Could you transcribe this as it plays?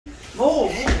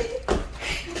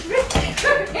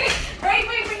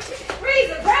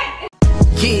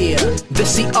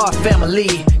The CR family,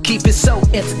 keep it so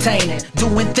entertaining,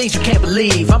 doing things you can't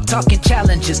believe. I'm talking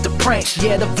challenges, the pranks,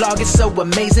 yeah, the vlog is so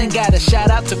amazing. Got a shout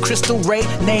out to Crystal, Ray,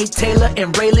 Nate, Taylor,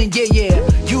 and Raylan, yeah.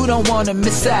 You don't wanna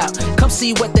miss out, come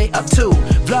see what they up to.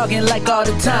 Vlogging like all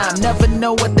the time, never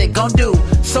know what they gon' do.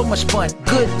 So much fun,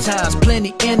 good times,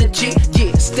 plenty energy,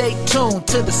 yeah. Stay tuned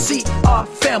to the CR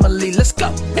family, let's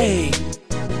go, hey.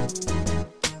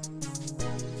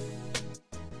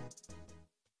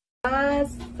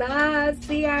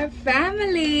 CR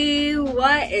family,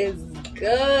 what is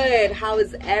good? How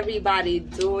is everybody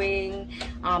doing?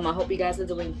 I hope you guys are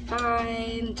doing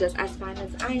fine, just as fine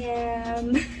as I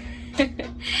am.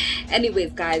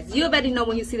 Anyways, guys, you already know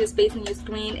when you see this face on your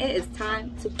screen, it is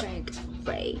time to prank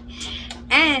Ray.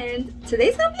 And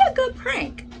today's gonna be a good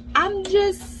prank. I'm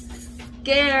just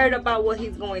scared about what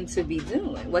he's going to be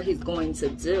doing, what he's going to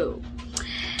do.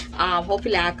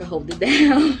 Hopefully I can hold it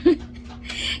down.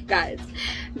 Guys,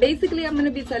 basically I'm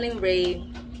gonna be telling Ray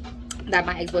that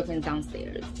my ex-boyfriend's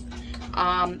downstairs.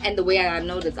 And the way I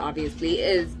know this obviously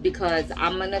is because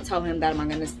I'm gonna tell him that I'm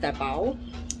gonna step out.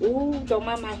 Ooh, don't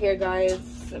mind my hair, guys.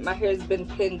 My hair's been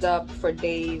pinned up for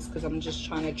days because I'm just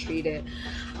trying to treat it.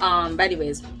 But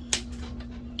anyways,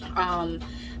 I'm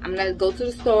gonna go to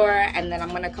the store and then I'm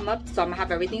gonna come up. So I'm gonna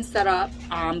have everything set up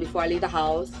before I leave the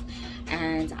house.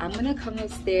 And I'm gonna come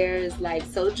upstairs like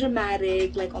so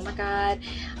dramatic, like oh my god,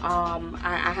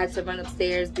 I had to run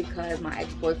upstairs because my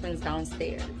ex-boyfriend's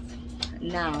downstairs.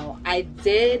 Now I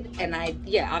did, and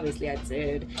obviously I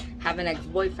did have an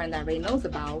ex-boyfriend that Ray knows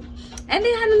about, and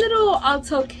they had a little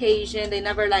altercation. They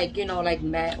never like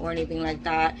met or anything like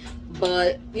that,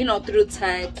 but through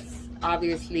text.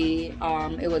 Obviously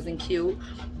it wasn't cute,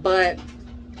 but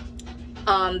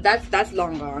that's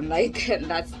long gone, like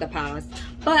that's the past.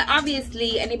 But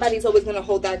obviously anybody's always gonna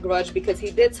hold that grudge because he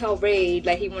did tell Ray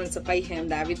like he wanted to fight him,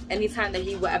 that anytime that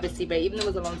he would ever see Ray, even though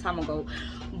it was a long time ago.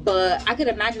 But I could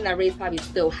imagine that Ray probably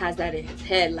still has that in his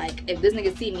head, like if this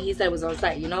nigga see me, he said it was on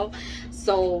sight,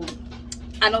 so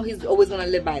I know he's always gonna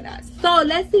live by that. So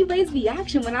let's see Ray's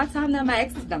reaction when I tell him that my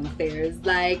ex is downstairs.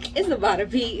 Like, it's about to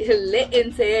be lit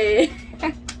into it.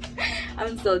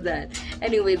 I'm so dead.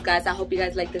 Anyways, guys, I hope you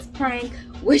guys like this prank.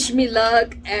 Wish me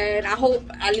luck, and I hope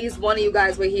at least one of you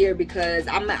guys were here because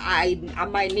I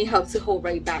might need help to hold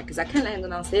Ray back because I can't let him go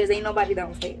downstairs. Ain't nobody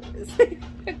downstairs.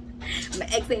 My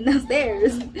ex ain't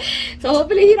downstairs, so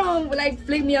hopefully he don't like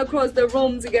fling me across the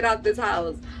room to get out this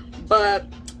house. But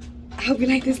I hope you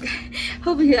like this, guy.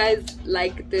 Hope you guys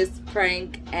like this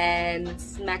prank and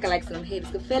smack a like so them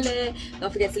haters can feel it.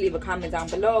 Don't forget to leave a comment down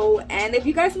below. And if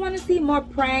you guys want to see more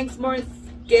pranks, more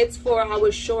skits for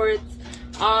our shorts,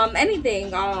 anything,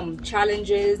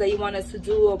 challenges that you want us to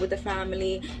do with the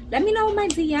family, let me know in my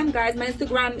DM, guys. My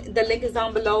Instagram, the link is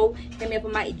down below. Hit me up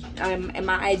on my in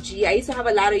my IG. I used to have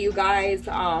a lot of you guys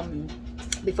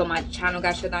before my channel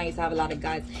got shut down. I used to have a lot of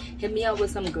guys hit me up with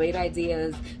some great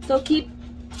ideas, so keep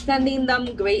sending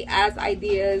them great ass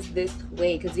ideas this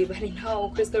way because you already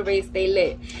know Crystal Ray stay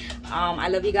lit. I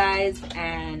love you guys,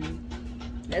 and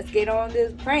let's get on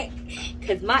this prank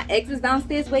because my ex is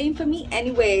downstairs waiting for me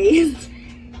anyways.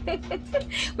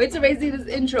 Wait till Ray see this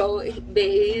intro, but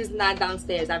he's not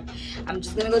downstairs. I'm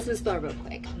just gonna go to the store real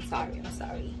quick. I'm sorry.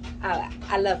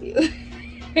 I love you.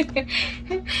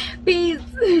 Peace.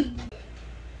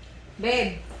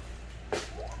 Babe,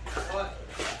 what?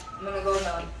 I'm gonna go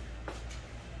now.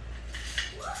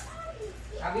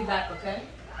 I'll be back, okay?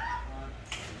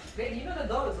 Babe, you know the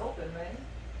door is open, right?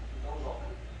 The door's open?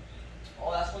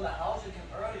 Oh, that's from the house you came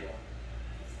earlier.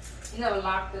 You never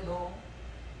locked the door.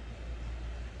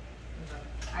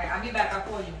 Okay. Alright, I'll be back. I'll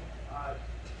call you. Alright.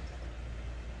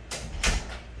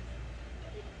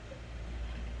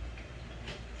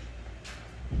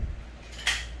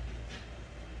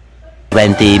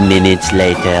 Twenty minutes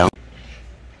later.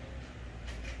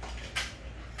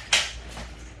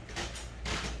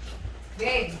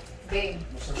 Babe,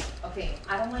 okay,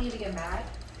 I don't want you to get mad,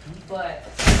 but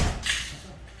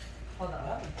hold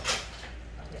on.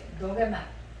 Okay, don't get mad.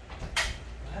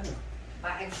 What happened?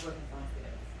 My ex-boyfriend's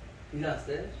downstairs. He's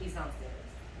downstairs? He's downstairs.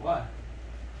 Why?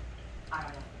 I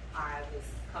don't know. I was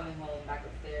coming home back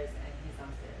upstairs and he's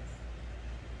downstairs.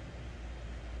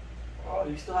 Oh,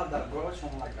 you still have that grudge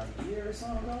from like a year or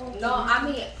something ago? No, I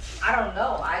mean, I don't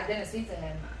know. I didn't speak to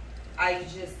him. I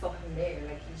just saw him there,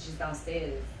 like he's just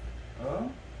downstairs. Huh?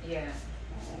 Yeah.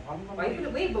 Oh, Why you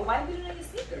wait? But why didn't you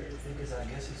sneakers? Because I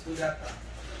guess he still got that.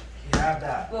 He have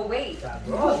that. But wait. That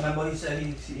grudge. Remember he said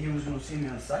he was gonna see me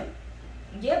on site?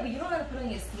 Yeah, but you don't have to put on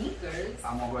your sneakers.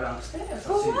 I'm gonna go downstairs.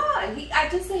 For what? I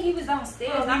just said he was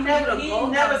downstairs. Well, he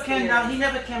never came down. He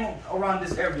never came around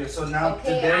this area. So now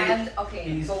okay, today,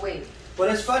 but wait.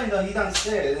 But it's funny though, he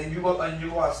downstairs and you go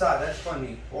outside. That's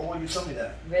funny. Why would you tell me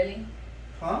that? Really?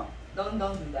 Huh? Don't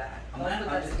do that. Don't put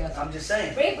that together. I'm just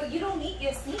saying. Ray, but you don't need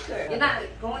your sneaker. You're not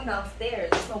going downstairs.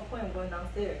 There's no point in going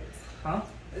downstairs. Huh?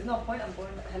 There's no point in going.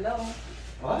 Hello?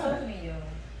 What? I'm talking to you.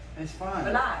 It's fine.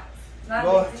 Relax. It's not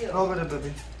a big deal. Go over there,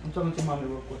 baby. I'm talking to mommy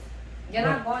real quick. You're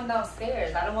not going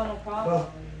downstairs. I don't want no problems.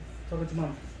 Talking to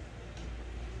mommy.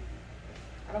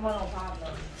 I don't want no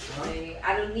problems. Like,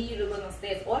 I don't need you to go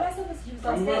downstairs. All I said was you was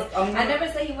downstairs. I never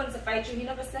said he wanted to fight you. He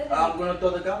never said that. I'm gonna throw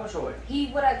the garbage away. He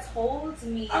would have told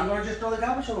me. I'm gonna just throw the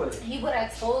garbage away. He would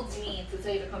have told me to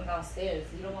tell you to come downstairs.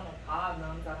 You don't want no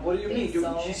problems. What do you mean?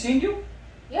 So. She seen you?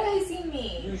 Yeah, he seen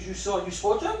me. You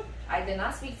spoke to him? I did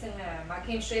not speak to him. I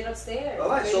came straight upstairs.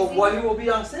 Alright, so what he will be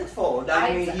downstairs for?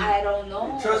 I don't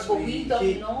know. Trust but me, we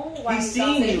don't know why he's he's seen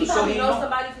downstairs. you, He so probably he knows know.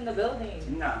 somebody from the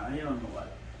building. Nah, you don't know what.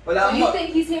 But So you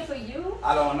think he's here for you?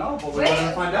 I don't know, but we're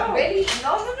gonna find out. Really?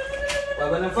 No.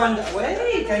 We're gonna find out.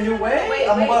 Wait, can you wait? Wait,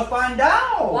 I'm wait. gonna find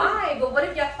out. Why? But what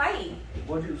if y'all fight?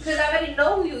 What do you Because I already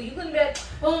know you. You gonna be like,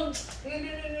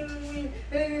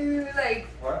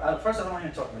 like. First, I don't want you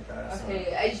to talk like that.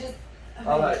 Okay, I just.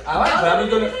 Alright, No, but I'm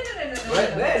no, gonna. no.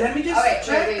 Wait, let me just Alright,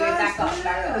 check wait, back that.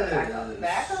 up.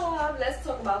 Back up. Let's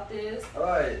talk about this.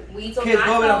 Alright. We do Kids, not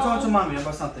go over there. I'm know. talking to mommy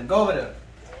about something. Go over there.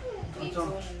 We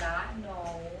do not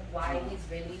know why he's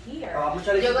really here. I'm gonna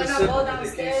try to You're keep it gonna simple go for the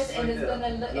downstairs kids and right it's there.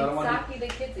 gonna look I don't wanna- exactly the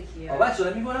kids are here. Alright, so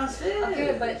let me go downstairs.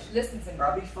 Okay, but listen to me.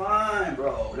 I'll be fine,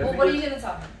 bro. Well, what are you gonna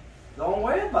tell him? Don't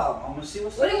worry about it. I'm gonna see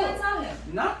what's What up. are you gonna tell him?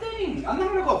 Nothing. I'm not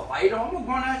gonna go fight him. I'm a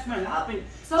grown ass man. Happened.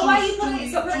 So why you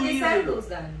putting your sandals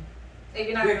then? If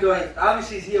you're not gonna Because fight.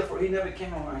 obviously he's here for. He never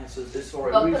came around here, so it's for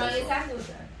a But reason. put on your so. sandals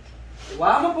then. Why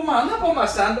I'm not putting my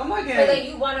sandal. I'm not So getting. then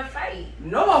you wanna fight.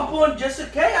 No, I'm putting just a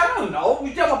K. I don't know.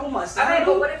 You tell me I put my Alright,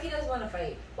 sandal. but what if he doesn't wanna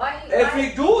fight? Why? If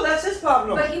he do, that's his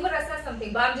problem. But he would have said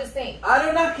something. But I'm just saying. I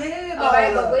do not care about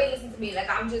Alright, that. but wait, listen to me. Like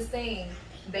I'm just saying,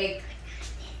 like.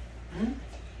 Hmm?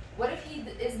 What if he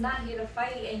is not here to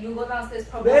fight and you go downstairs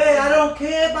Babe, I don't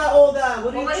care about all that. What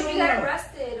are But you what if doing? you get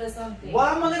arrested or something?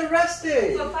 Why am I gonna arrest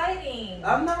it? For fighting.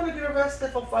 I'm not gonna get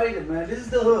arrested for fighting, man. This is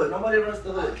the hood. Nobody arrests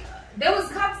the hood. There was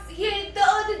cops here the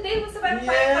other day when somebody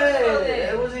fighting Yeah,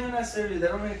 for it wasn't even that serious. They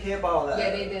don't really care about all that. Yeah,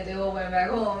 they did. They all went back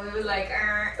home. It was like,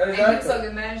 and Exactly. he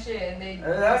talking mad shit, and they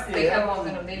Exactly. they kept yeah.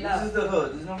 walking them. They This left. is the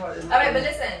hood. There's nobody. All right, but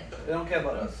listen, They don't care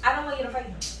about us. I don't want you to fight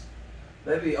him.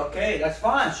 Baby, okay, that's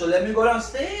fine. So let me go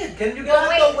downstairs. Can you get But out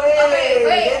wait, the way?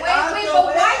 wait. Get out But the why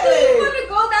do you way. want to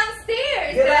go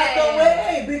downstairs? Get out the then?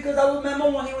 way, because I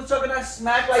remember when he was talking that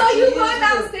smack like. So 2 you years going ago.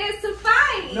 downstairs to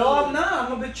fight? No, I'm not. I'm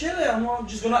gonna be chilling. I'm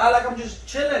just gonna act like I'm just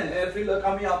chilling. If he look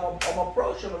at me, I'm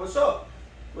approaching him. What's up?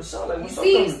 What's up? Like, You what's up?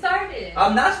 see, to you me? started.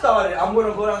 I'm not started. I'm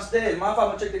gonna go downstairs. My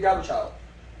father check the garbage out.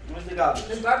 Where's the garbage?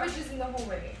 The garbage is in the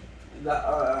hallway.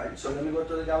 Alright, so let me go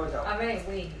to the garbage out. All right,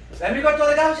 wait. Let me go to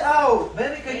the garbage out.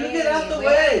 Baby, can you get out the Wait,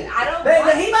 way? I don't Baby,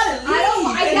 want- he about to leave. I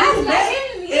don't- I And gotta you let miss- him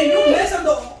leave. And you miss him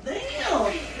though.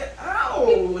 Damn. Get out.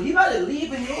 He about to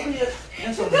leave and you over here.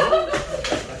 And so, No, wait.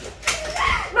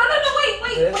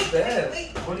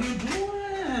 What are you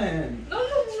doing? No.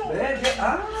 Babe, get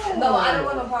out. No, I don't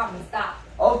want no problem. Stop.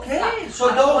 Okay, Stop. so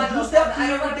I don't want don't no you step problem. I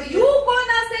here don't want with you going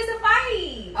downstairs to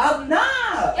fight. I'm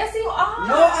not. Yes, you are.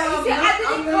 No, I'm You see, not. I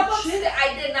didn't I'm come not upstairs. I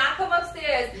did not come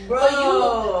upstairs Bro. for you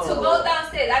to go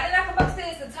downstairs. I did not come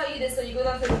upstairs to tell you this, so you go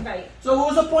downstairs and fight. So what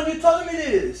was the point you telling me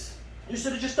this? You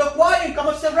should have just stuck quiet and come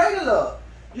upstairs regular.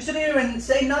 You shouldn't even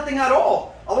say nothing at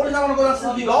all. I wouldn't want to go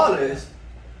downstairs regardless.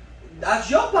 That's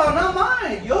your problem, not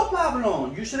mine. Your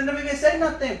problem. You shouldn't have even said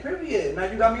nothing, period. Now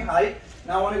you got me hyped.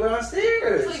 Now I want to go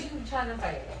downstairs. So you trying to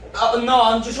fight? No,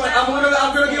 I'm just trying. I'm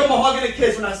gonna give him a hug and a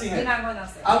kiss when I see You're him. not going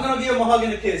downstairs. I'm gonna give him a hug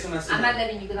and a kiss when I see I'm him. not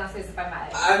letting you go downstairs to fight my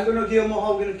ass. I'm gonna give him a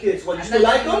hug and a kiss. What, you I'm still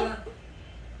not like letting him?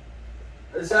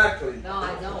 you Exactly. go- No,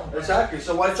 I don't. Exactly.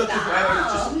 So why took you forever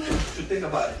to think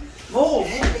about it? Move.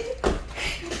 Wait,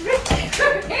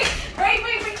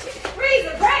 it's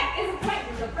a prank. It's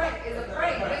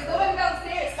going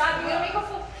downstairs. Stop. You're gonna make a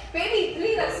fool. Baby,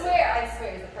 please, I swear it's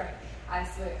a prank. I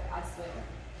swear.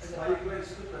 It's a Why you prank. being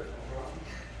stupid, bro?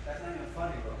 That's not even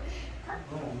funny, bro.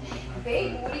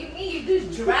 Babe, what do you mean? You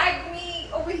just dragged me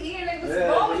over here. Like, what's Yeah,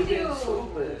 wrong you're with being you?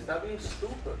 stupid. Stop being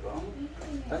stupid, bro.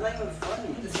 That's not even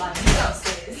funny. Just lock me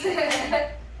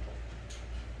downstairs.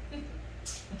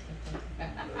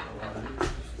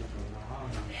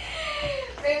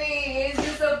 Baby, it's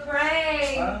just a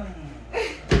prank.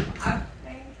 I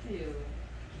pranked you.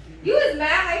 You was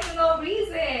mad like for no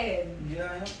reason.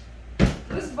 Yeah,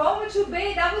 What's wrong with you,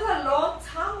 babe? That was a long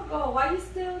time ago. Why you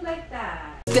still like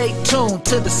that? Stay tuned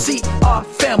to the CR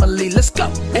family. Let's go.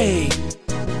 Hey.